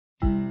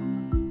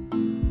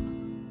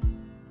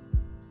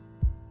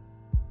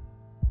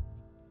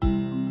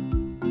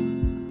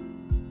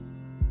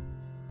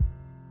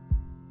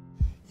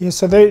Yeah,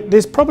 so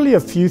there's probably a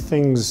few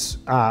things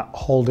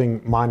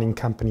holding mining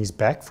companies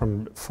back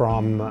from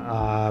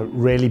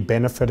really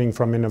benefiting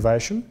from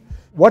innovation.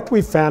 What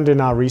we've found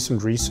in our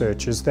recent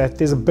research is that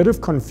there's a bit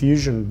of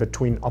confusion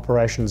between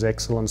operations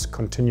excellence,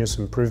 continuous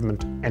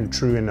improvement, and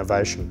true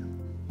innovation.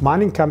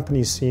 Mining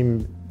companies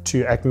seem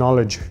to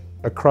acknowledge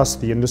across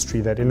the industry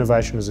that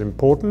innovation is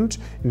important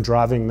in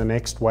driving the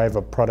next wave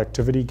of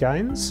productivity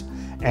gains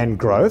and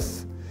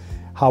growth.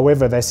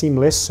 However, they seem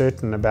less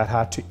certain about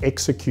how to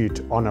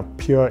execute on a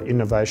pure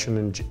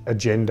innovation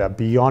agenda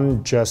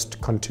beyond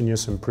just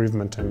continuous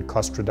improvement and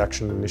cost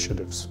reduction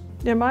initiatives.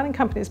 Yeah, mining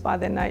companies by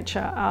their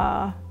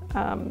nature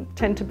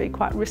tend to be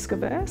quite risk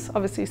averse.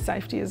 Obviously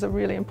safety is a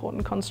really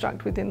important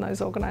construct within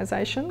those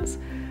organisations,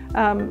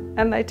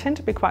 and they tend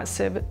to be quite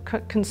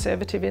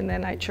conservative in their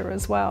nature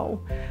as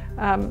well.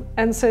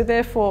 And so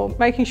therefore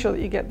making sure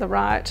that you get the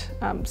right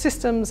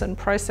systems and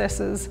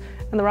processes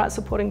and the right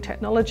supporting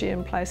technology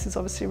in place is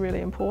obviously really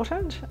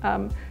important,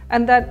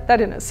 and that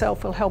in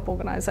itself will help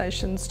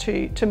organisations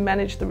to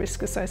manage the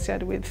risk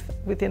associated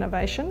with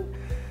innovation.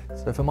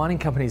 So for mining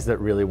companies that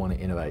really want to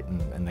innovate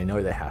and they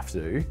know they have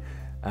to,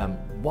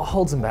 what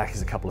holds them back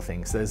is a couple of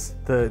things. There's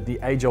the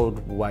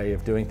age-old way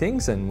of doing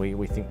things, and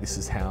we think this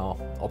is how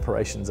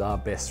operations are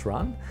best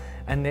run,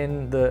 and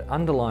then the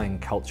underlying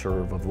culture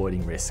of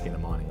avoiding risk in a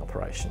mining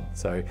operation.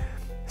 So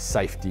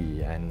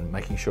safety and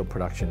making sure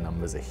production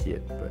numbers are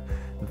hit, but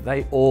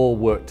they all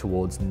work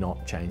towards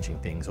not changing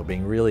things or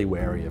being really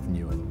wary of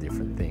new and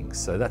different things.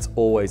 So that's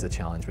always a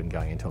challenge when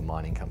going into a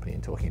mining company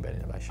and talking about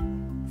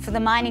innovation. For the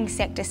mining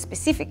sector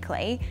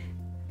specifically,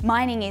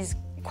 mining is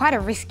quite a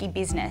risky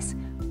business.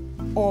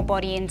 Ore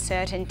body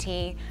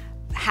uncertainty,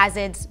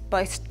 hazards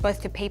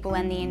both to people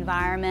and the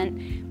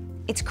environment.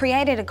 It's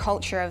created a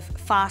culture of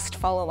fast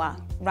follower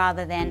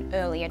rather than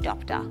early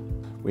adopter.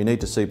 We need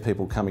to see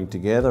people coming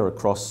together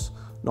across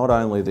not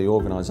only the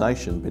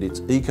organisation but its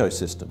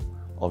ecosystem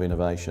of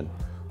innovation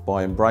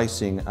by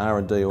embracing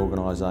R&D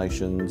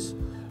organisations,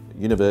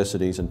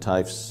 universities and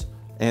TAFEs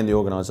and the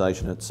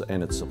organisation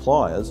and its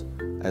suppliers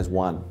as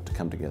one to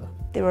come together.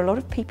 There are a lot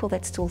of people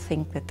that still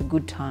think that the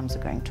good times are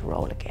going to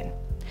roll again.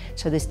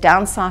 So this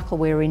down cycle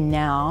we're in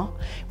now,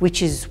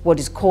 which is what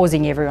is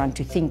causing everyone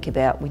to think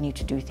about we need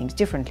to do things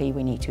differently,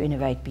 we need to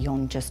innovate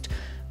beyond just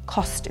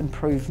cost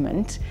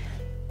improvement.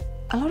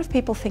 A lot of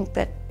people think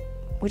that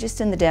we're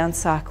just in the down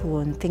cycle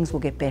and things will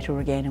get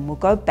better again and we'll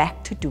go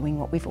back to doing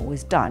what we've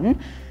always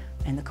done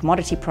and the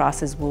commodity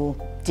prices will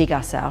dig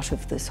us out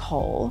of this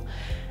hole.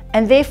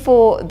 And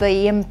therefore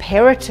the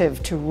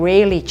imperative to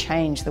really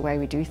change the way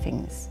we do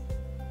things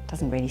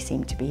doesn't really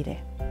seem to be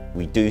there.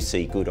 We do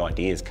see good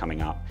ideas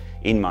coming up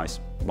in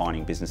most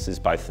mining businesses,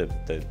 both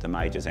the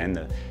majors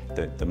and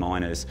the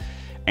miners,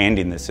 and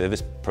in the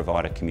service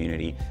provider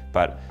community,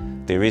 but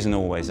there isn't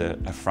always a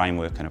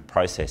framework and a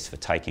process for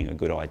taking a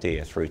good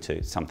idea through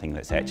to something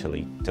that's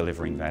actually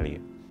delivering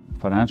value.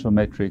 Financial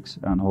metrics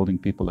and holding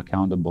people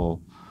accountable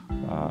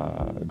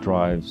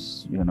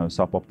drives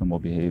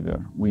suboptimal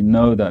behavior. We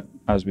know that,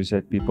 as we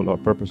said, people are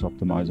purpose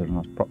optimizers,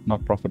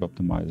 not profit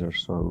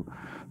optimizers.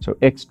 So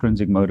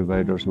extrinsic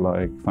motivators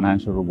like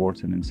financial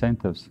rewards and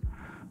incentives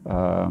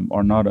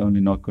are not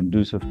only not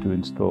conducive to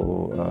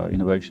install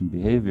innovation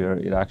behavior,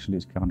 it actually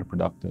is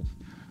counterproductive.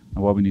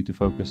 And what we need to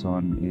focus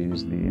on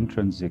is the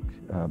intrinsic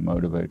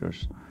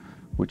motivators,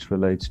 which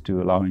relates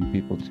to allowing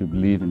people to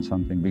believe in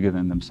something bigger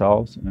than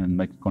themselves and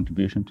make a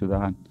contribution to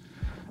that,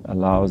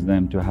 allows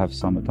them to have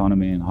some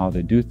autonomy in how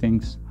they do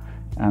things,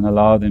 and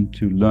allow them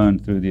to learn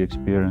through the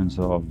experience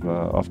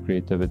of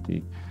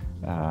creativity,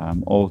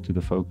 all to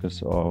the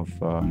focus of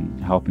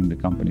helping the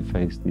company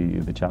face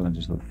the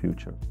challenges of the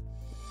future.